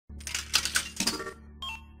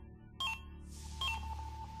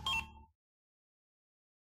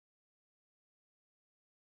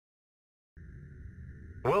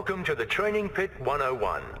Welcome to the Training Pit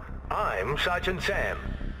 101. I'm Sergeant Sam.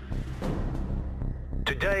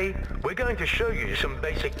 Today, we're going to show you some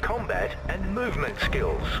basic combat and movement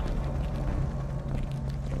skills.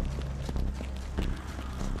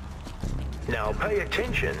 Now pay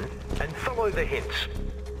attention and follow the hints.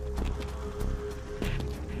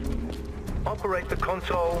 Operate the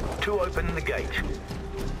console to open the gate.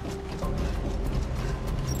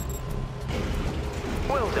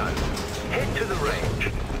 Well done. Head to the range.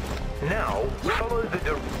 Now, follow the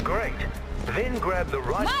Great. Then grab the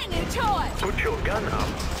right... My new toy! Put your gun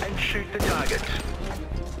up and shoot the targets.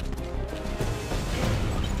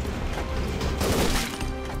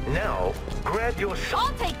 Now, grab your...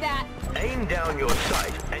 I'll take that! Aim down your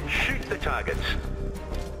sight and shoot the targets.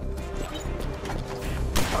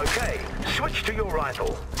 Okay, switch to your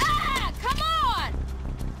rifle. Ah! Come on!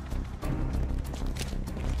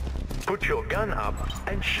 Put your gun up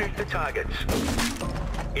and shoot the targets.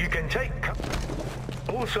 You can take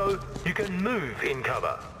also, you can move in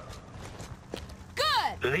cover.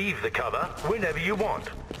 Good! Leave the cover whenever you want.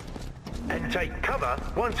 And take cover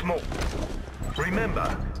once more.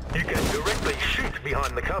 Remember, you can directly shoot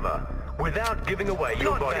behind the cover without giving away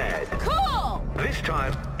your body. Bad. Cool! This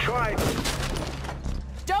time, try...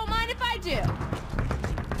 Don't mind if I do.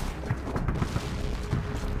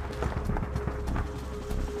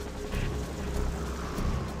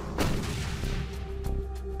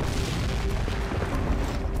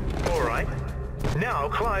 Now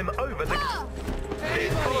climb over the...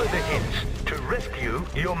 Then follow the hints to rescue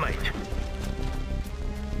your mate.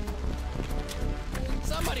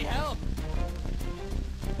 Somebody help!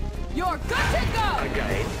 You're good to go!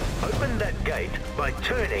 Again, open that gate by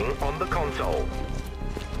turning on the console.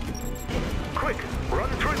 Quick, run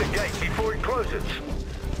through the gate before it closes.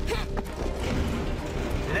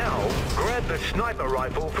 Now, grab the sniper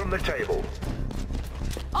rifle from the table.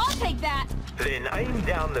 I'll take that! Then aim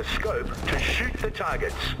down the scope to shoot the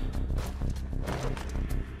targets.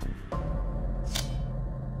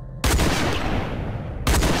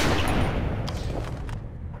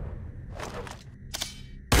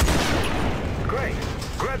 Great!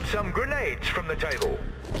 Grab some grenades from the table.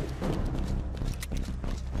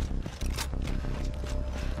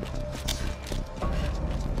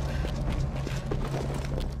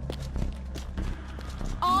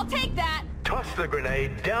 I'll take that! Toss the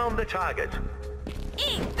grenade down the target.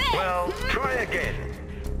 Eat this! Well, try again.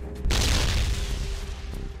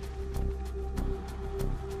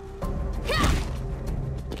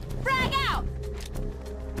 Frag out!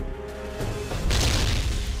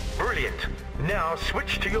 Brilliant. Now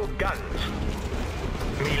switch to your guns.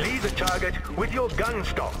 Melee the target with your gun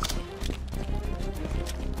stock.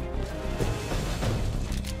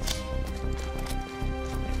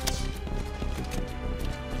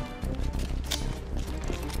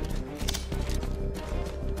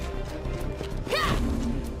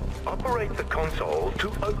 Operate the console to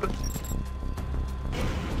open...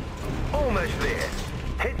 Almost there.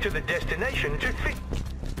 Head to the destination to fit...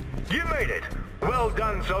 You made it! Well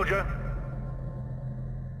done, soldier.